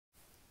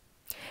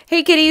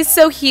Hey kitties,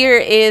 so here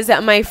is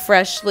my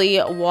freshly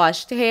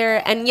washed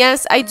hair, and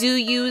yes, I do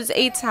use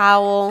a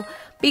towel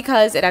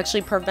because it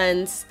actually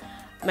prevents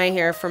my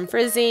hair from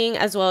frizzing,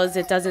 as well as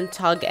it doesn't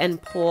tug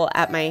and pull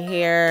at my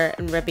hair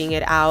and ripping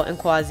it out and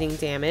causing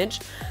damage.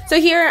 So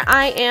here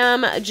I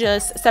am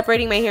just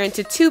separating my hair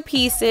into two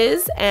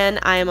pieces, and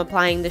I am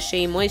applying the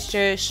Shea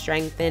Moisture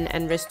Strengthen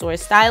and Restore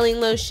Styling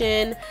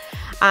Lotion.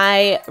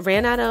 I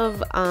ran out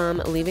of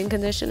leave-in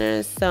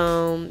conditioner,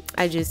 so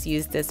I just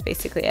used this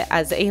basically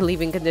as a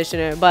leave-in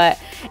conditioner, but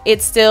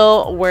it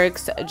still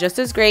works just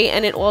as great,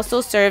 and it also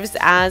serves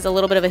as a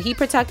little bit of a heat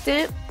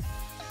protectant.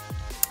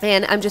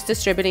 And I'm just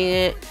distributing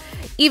it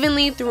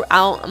evenly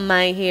throughout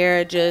my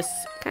hair, just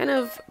kind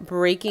of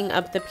breaking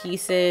up the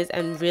pieces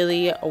and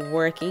really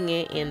working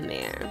it in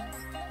there.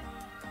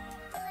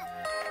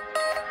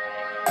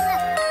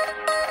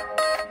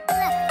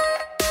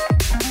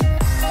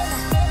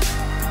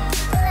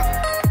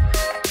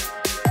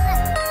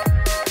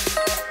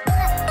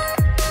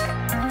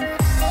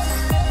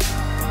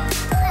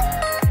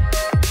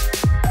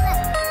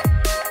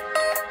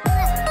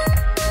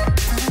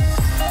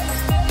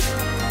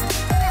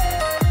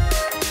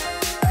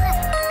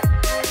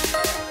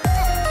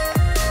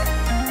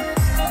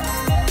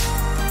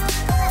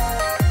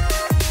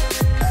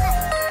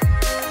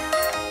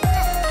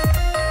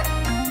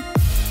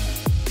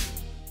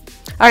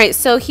 Alright,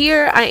 so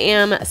here I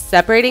am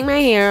separating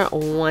my hair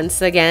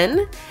once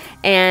again,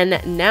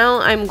 and now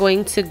I'm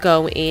going to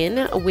go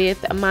in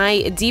with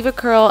my Diva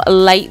Curl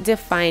Light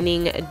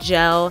Defining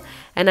Gel,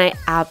 and I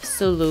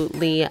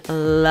absolutely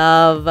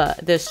love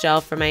this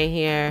gel for my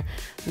hair.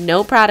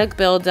 No product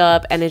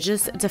buildup, and it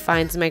just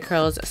defines my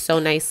curls so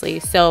nicely.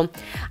 So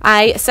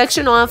I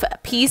section off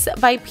piece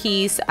by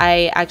piece.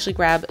 I actually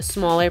grab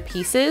smaller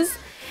pieces,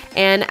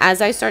 and as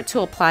I start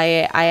to apply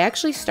it, I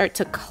actually start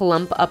to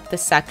clump up the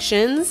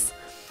sections.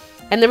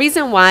 And the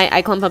reason why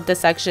I clump up the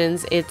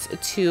sections, it's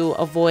to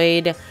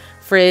avoid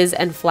frizz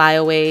and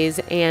flyaways,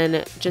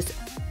 and just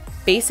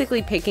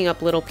basically picking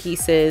up little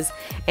pieces,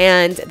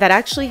 and that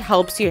actually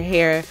helps your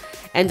hair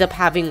end up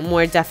having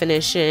more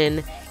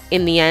definition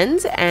in the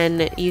end,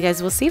 and you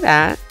guys will see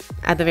that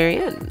at the very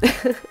end.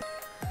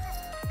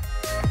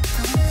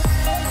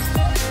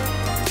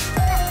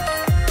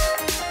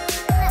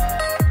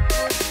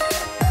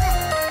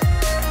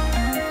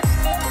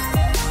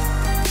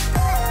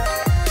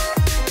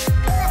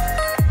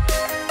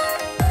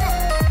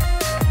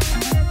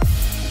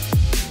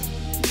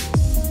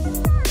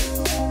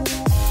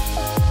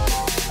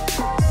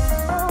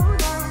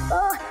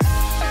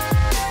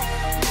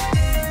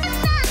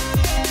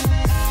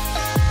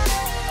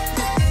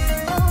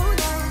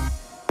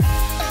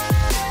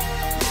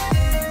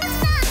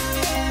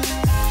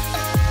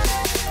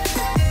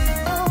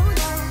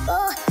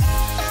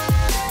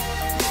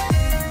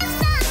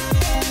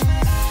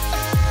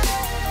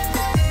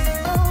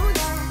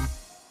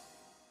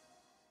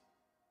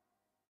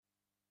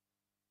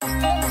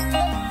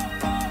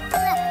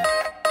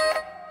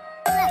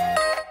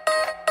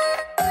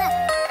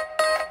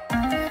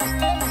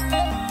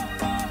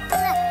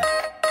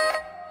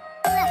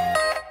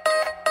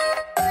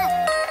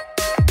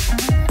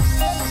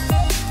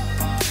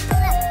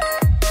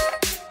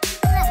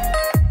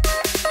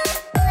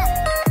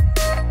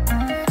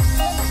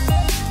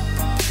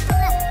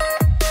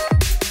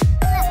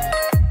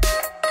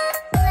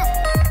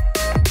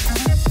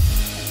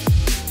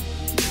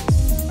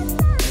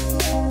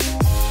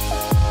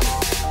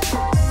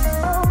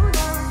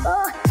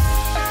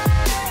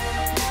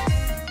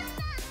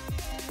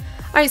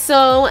 Alright,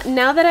 so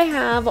now that I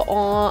have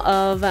all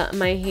of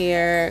my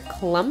hair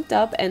clumped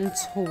up and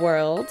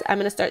twirled, I'm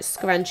going to start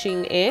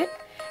scrunching it.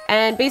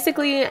 And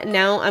basically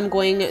now I'm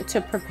going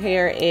to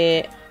prepare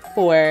it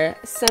for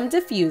some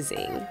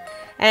diffusing.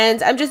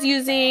 And I'm just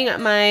using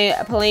my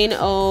plain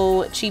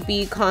old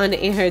cheapy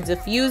Conair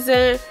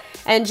diffuser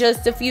and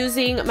just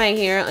diffusing my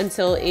hair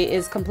until it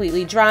is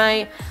completely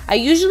dry. I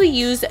usually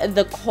use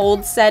the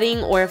cold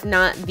setting, or if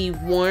not the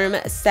warm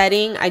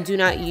setting. I do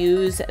not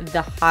use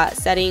the hot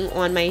setting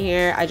on my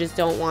hair. I just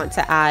don't want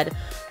to add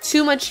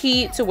too much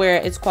heat to where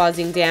it's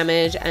causing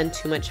damage and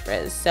too much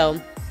frizz.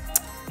 So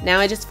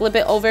now I just flip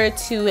it over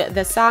to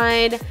the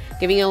side,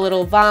 giving it a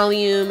little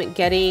volume,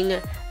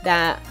 getting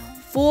that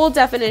full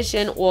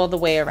definition all the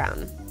way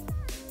around.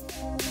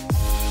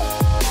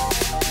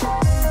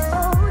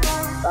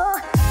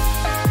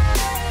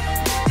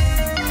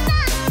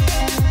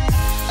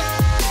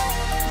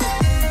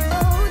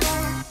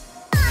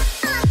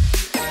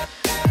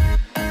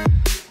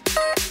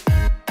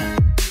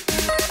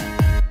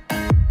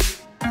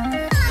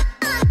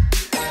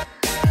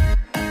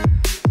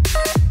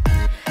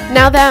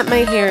 Now that my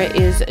hair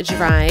is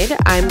dried,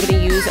 I'm going to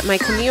use my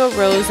Camille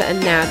Rose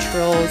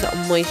Naturals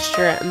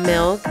Moisture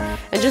Milk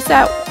and just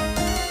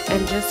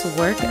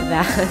work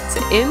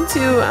that into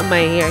my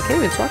hair. I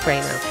can't even talk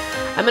right now.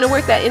 I'm going to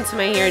work that into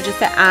my hair just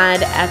to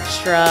add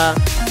extra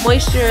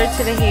moisture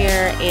to the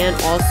hair and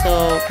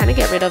also kind of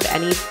get rid of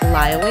any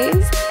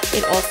flyaways.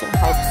 It also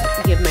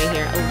helps give my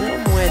hair a little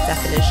more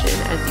definition,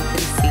 as you can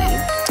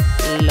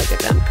see. look at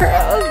them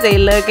curls. They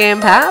looking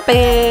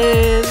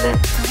poppin'.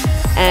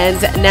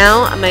 And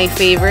now my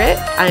favorite,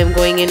 I'm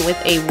going in with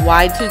a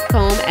wide tooth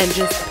comb and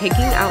just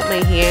picking out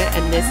my hair,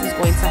 and this is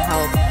going to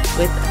help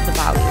with the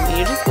volume.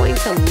 You're just going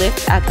to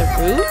lift at the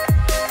root,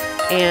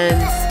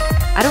 and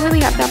I don't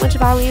really have that much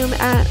volume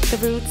at the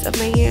roots of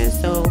my hair,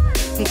 so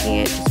picking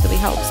it just really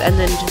helps. And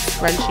then just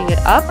scrunching it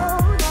up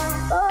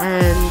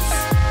and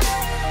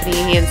putting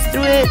your hands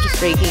through it,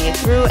 just raking it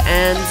through,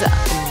 and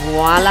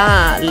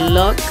voila!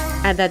 Look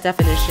at that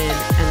definition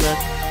and look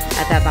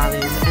at that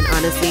volume. And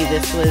honestly,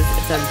 this was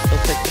done so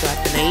quick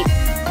throughout the night.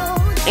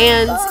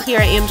 And here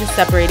I am just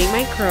separating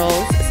my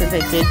curls. Since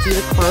I did do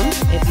the clump,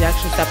 if you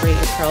actually separate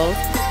your curls,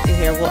 your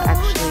hair will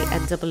actually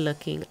end up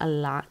looking a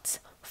lot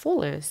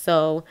fuller.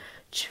 So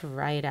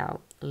try it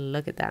out.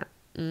 Look at that.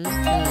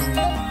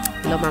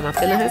 Little mama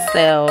feeling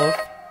herself.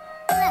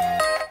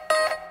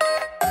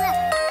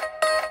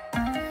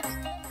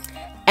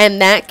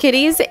 And that,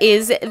 kitties,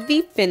 is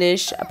the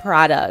finished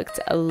product.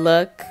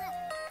 Look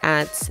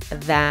at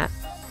that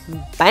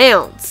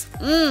bounce.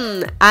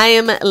 I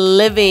am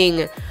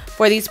living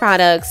for these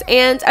products,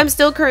 and I'm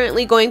still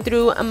currently going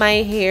through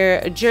my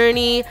hair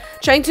journey,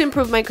 trying to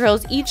improve my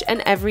curls each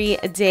and every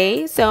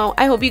day. So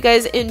I hope you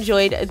guys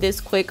enjoyed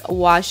this quick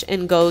wash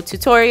and go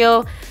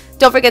tutorial.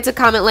 Don't forget to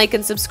comment, like,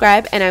 and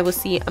subscribe, and I will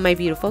see my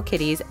beautiful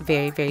kitties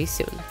very, very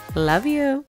soon. Love you.